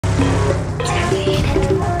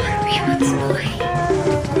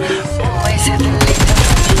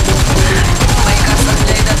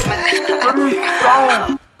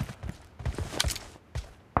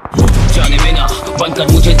देना, बनकर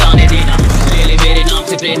मुझे ताने देना। ले ले मेरे नाम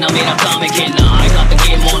से प्रेरणा, मेरा काम है खेलना। I got the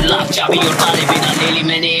game on lock, चाबी और ताले बिना। ले ली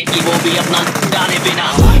मैंने एक की, वो भी अपना डाले बिना।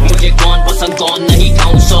 मुझे कौन पसंद कौन नहीं,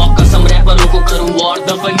 खाऊं 100 कसम रैपरों को करूं और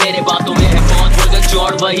दफन। मेरे बातों में है बहुत वजन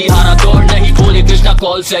जोड़, वही हारा दौड़ नहीं। बोले कृष्णा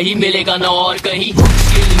कॉल सही, मिलेगा ना और कहीं।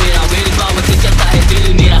 स्किल मेरा विल पावर से चलता है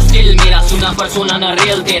दिल मेरा, स्टिल मेरा सुना पर सुना ना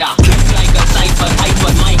रियल तेरा। लाइक अ साइफर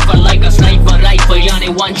हाइपर माइक पर, लाइक अ स्नाइपर राइफल यानी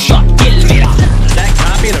वन शॉट किल मेरा। That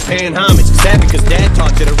copy and paying homage, sad because dad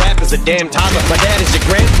taught you to rap as a damn toddler. My dad is your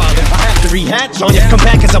grandfather. I have to rehatch on you. Come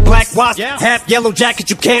back as a black wasp, half yellow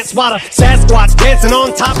jacket you can't spot a Sasquatch dancing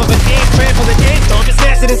on top of an ant, trample an ant on, just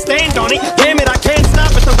acid and stained on it. Damn it, I can't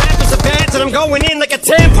stop it. The rappers are bad, and I'm going in like a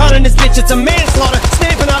tampon in this bitch. It's a manslaughter,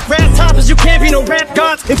 stamping off grasshoppers. You can't be no rap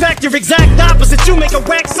gods. In fact, you're exact opposite. You make a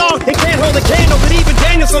wax song and can't hold a candle, but even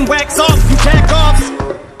Danielson wax off. You jack off.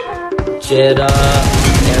 चेहरा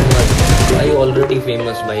भाई already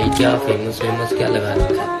famous भाई, क्या famous क्या लगा रहा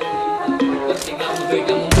है।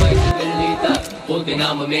 बोलते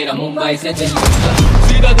नाम मेरा मुंबई से दिल्ली,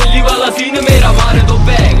 सीधा दिल्ली वाला सीन मेरा। मारे दो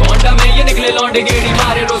बैग होंडा में ये निकले लौंडे, गेड़ी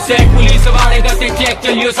मारे रो सेट। पुलिस वाले करते चेक,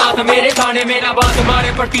 चलियो साथ मेरे थाने। मेरा बात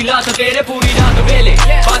मारे पट्टी लात तेरे पूरी रात वेले।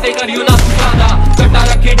 बातें करियो ना तू ज्यादा, कट्टा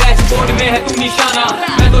रखे डैशबोर्ड में है तू निशाना।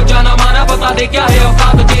 मैं तो जाना माना, बता दे क्या है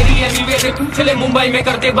औकात तेरी। एनीवे से पूछ ले मुंबई में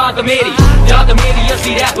करते बात मेरी। याद मेरी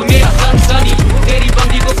असली रैप मेरा सनसनी, तेरी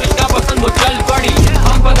बंदी को कृष्णा पसंद वो चल पड़ी।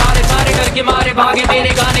 हम पधारे सारे करके मारे भागे,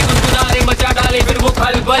 तेरे गाने गुनगुनारे मचा डाले फिर वो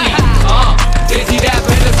खलबली। देसी रैप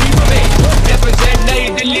है नसीब में, रिप्रेजेंट नई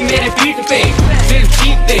दिल्ली मेरे पीठ पे। सिर्फ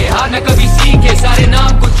जीतते हार न कभी सीखे, सारे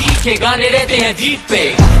नाम को तीखे गाने रहते हैं जीत पे।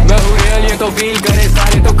 मैं हूँ रियल ये तो फील करे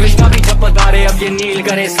सारे, तो कृष्णा भी जब पधारे अब ये नील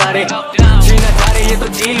करे सारे। जीना सारे ये तो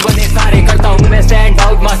झील बने सारे, करता हूँ मैं स्टैंड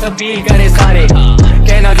आउट मास अपील करे सारे।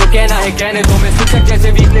 कहना जो कहना है कहने दो, मैं सूचक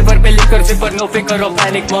जैसे वीक लेवर पे लिकर से पर नो फिकर ऑफ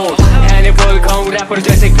पैनिक मोड। एनिमल खाऊं रैपर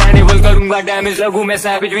जैसे कैनिवल, करूंगा डैमेज लगूं मैं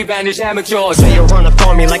सैवेज भी पैनिश amateur. Say you run up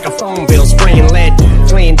on me like a phone bill, spraying lead,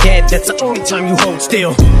 playing dead, that's the only time you hold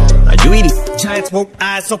still. Are you eating? Giants woke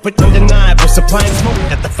eyes open undeniable, supplying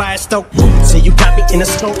smoke at the fire stoke. Say you got me in a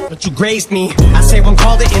scope, but you grazed me. I say one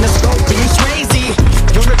call it in a scope, and you crazy.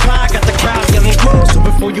 Your reply got the crowd yelling cool. So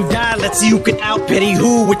before you die, let's see who can out Petty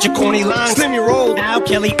who with your corny lines. Slim your roll out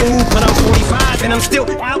Kelly, ooh, but I'm 45 and I'm still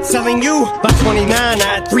outselling you. By 29, I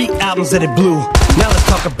had 3 albums that it blew. Now let's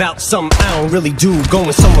talk about something I don't really do.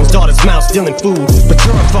 Going someone's daughter's mouth, stealing food. But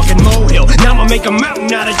you're a fucking molehill. Now I'ma make a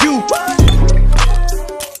mountain out of you.